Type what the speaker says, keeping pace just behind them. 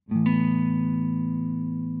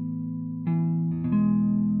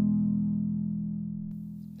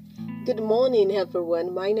Good morning,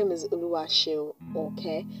 everyone. My name is Oluwaseun.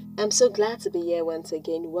 Okay, I'm so glad to be here once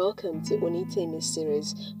again. Welcome to Onitemi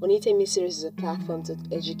series. Onitemi series is a platform to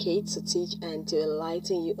educate, to teach, and to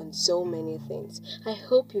enlighten you on so many things. I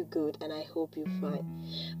hope you're good and I hope you're fine.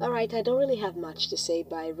 Alright, I don't really have much to say,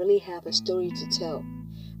 but I really have a story to tell.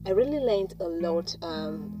 I really learned a lot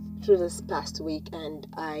through this past week, and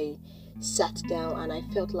I sat down and I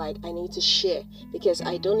felt like I need to share because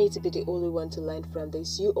I don't need to be the only one to learn from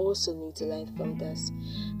this. You also need to learn from this.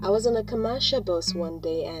 I was on a commercial bus one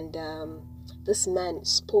day, and this man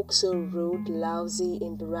spoke so rude, lousy,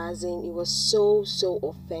 embarrassing. It was so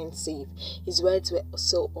offensive. His words were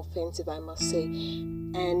so offensive, I must say.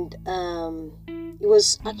 And he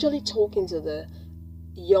was actually talking to the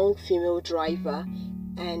young female driver,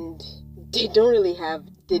 and they don't really have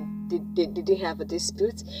they didn't have a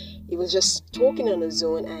dispute. He was just talking on his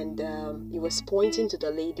own, and he was pointing to the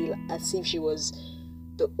lady as if she was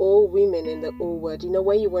the old women in the old world. You know,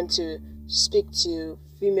 when you want to speak to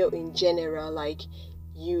female in general, like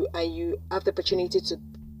you have the opportunity to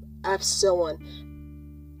have someone,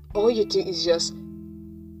 all you do is just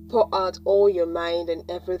pour out all your mind and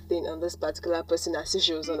everything on this particular person as if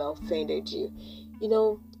she was not offended you. You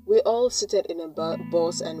know, we're all seated in a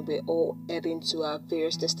bus and we're all heading to our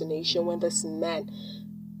various destination when this man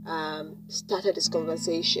started this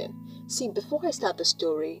conversation. See, before I start the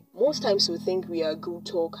story, most times we think we are a good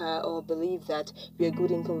talker or believe that we are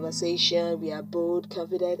good in conversation, we are bold,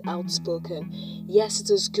 confident, outspoken. Yes, it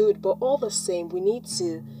is good, but all the same, we need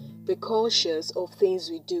to be cautious of things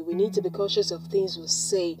we do. We need to be cautious of things we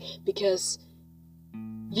say, because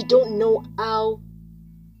you don't know how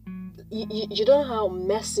you don't know how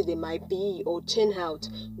messy they might be or turn out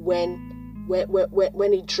when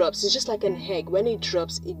it drops. It's just like an egg. When it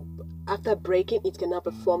drops, after breaking, it cannot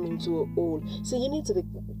be formed into a hole. So you need to be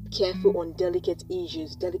careful on delicate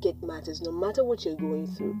issues, delicate matters. No matter what you're going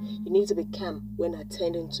through, you need to be calm when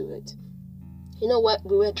attending to it. You know what?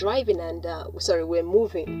 We were driving and we're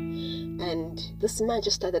moving, and this man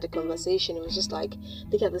just started a conversation. It was just like,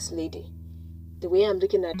 look at this lady. The way I'm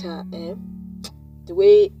looking at her, the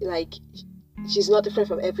way, like, she's not different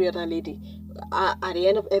from every other lady. At the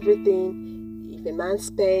end of everything, if a man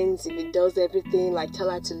spends, if he does everything, like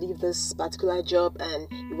tell her to leave this particular job and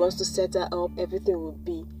he wants to set her up, everything will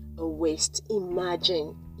be a waste.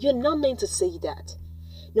 Imagine. You're not meant to say that.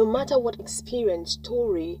 No matter what experience,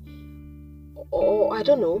 story, or I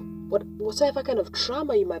don't know, whatever kind of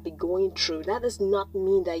trauma you might be going through, that does not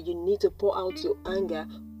mean that you need to pour out your anger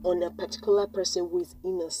on a particular person who is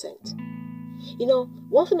innocent. You know,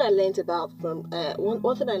 one thing I learned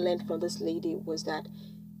from this lady was that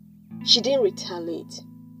she didn't retaliate.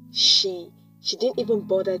 She didn't even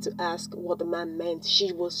bother to ask what the man meant.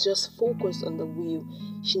 She was just focused on the wheel.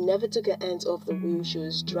 She never took her hands off the wheel. She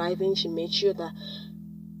was driving. She made sure that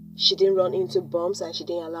she didn't run into bumps, and she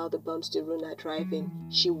didn't allow the bumps to ruin her driving.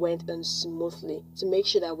 She went on smoothly to make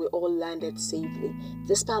sure that we all landed safely,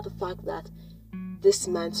 despite the fact that this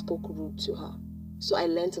man spoke rude to her. So I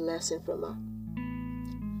learned a lesson from her.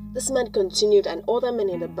 This man continued, and other men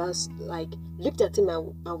in the bus looked at him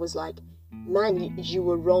and was like, man, you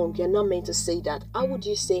were wrong. You're not meant to say that. How would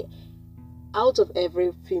you say, out of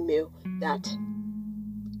every female, that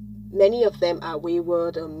many of them are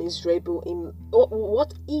wayward or miserable?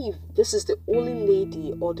 What if this is the only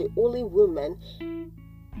lady or the only woman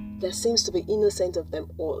that seems to be innocent of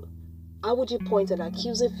them all? How would you point an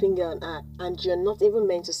accusing finger on her, and you're not even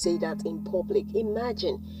meant to say that in public?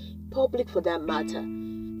 Imagine, public for that matter.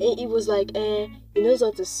 And it was like, he knows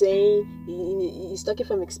what to say, he's talking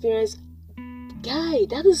from experience. Guy,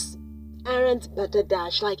 that is arrant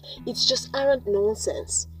dash. Like, it's just arrant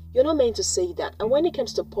nonsense. You're not meant to say that. And when it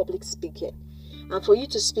comes to public speaking, and for you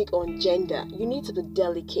to speak on gender, you need to be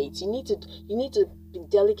delicate. You need to be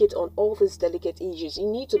delicate on all these delicate issues. You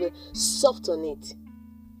need to be soft on it.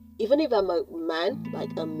 Even if I'm a man, like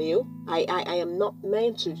a male, I am not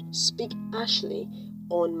meant to speak harshly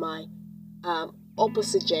on my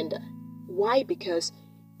opposite gender. Why? Because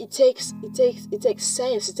it takes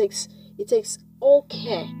sense. It takes all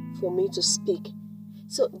care for me to speak.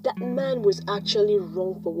 So that man was actually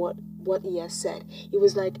wrong for what he has said. He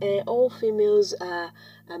was like, all females are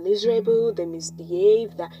miserable, they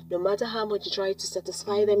misbehave, that no matter how much you try to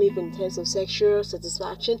satisfy them, even in terms of sexual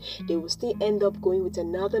satisfaction, they will still end up going with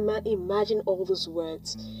another man. Imagine all those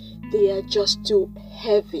words. They are just too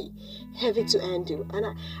heavy to handle. And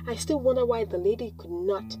I still wonder why the lady could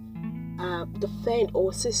not defend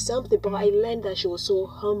or say something, but I learned that she was so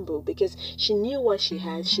humble because she knew what she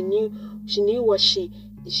had. She knew what she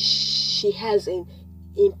has in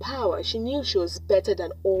in power. She knew she was better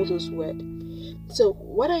than all those words. So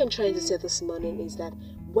what I am trying to say this morning is that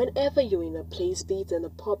whenever you're in a place, be it in a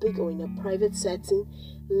public or in a private setting,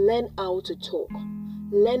 learn how to talk.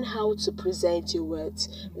 Learn how to present your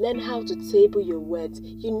words. Learn how to table your words.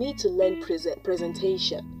 You need to learn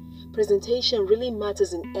presentation. Presentation really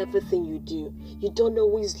matters in everything you do. You don't know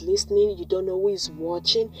who is listening. You don't know who is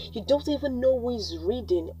watching. You don't even know who is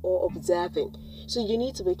reading or observing. So you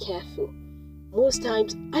need to be careful. Most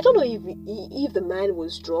times, I don't know if the man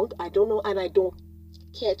was drunk. I don't know, and I don't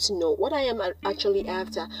care to know. What I am actually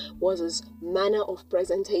after was his manner of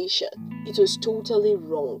presentation. It was totally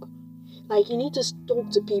wrong. Like, you need to talk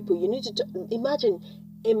to people. You need to imagine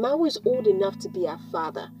a man who is old enough to be a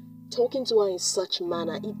father talking to her in such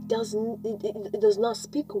manner. It does not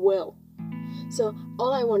speak well. So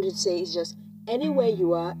all I want to say is just anywhere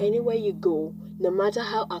you are, anywhere you go, no matter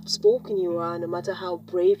how outspoken you are, no matter how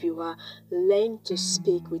brave you are, learn to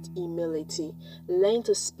speak with humility. Learn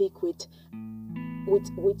to speak with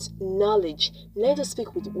knowledge. Learn to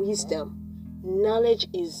speak with wisdom. Knowledge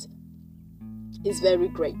is very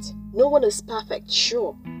great. No one is perfect,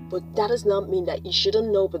 sure, but that does not mean that you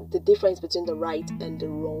shouldn't know the difference between the right and the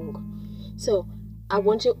wrong. So I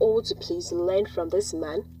want you all to please learn from this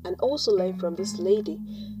man and also learn from this lady.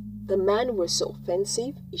 The man was so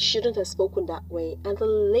offensive, he shouldn't have spoken that way, and the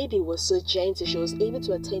lady was so gentle, she was able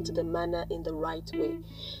to attend to the manner in the right way.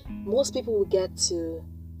 Most people will get to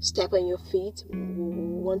step on your feet,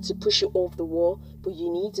 want to push you off the wall, but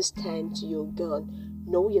you need to stand to your gun.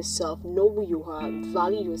 Know yourself, know who you are,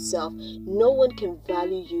 value yourself. No one can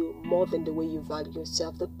value you more than the way you value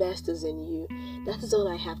yourself. The best is in you. That is all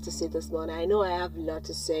I have to say this morning. I know I have a lot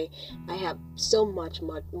to say. I have so much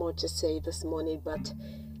more to say this morning, but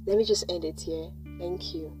let me just end it here.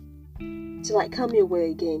 Thank you. Till I come your way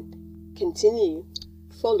again, continue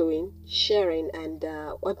following, sharing, and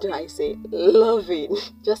what do I say? Loving.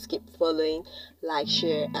 Just keep following, like,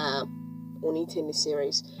 share Onitemi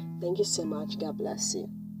series. Thank you so much. God bless you.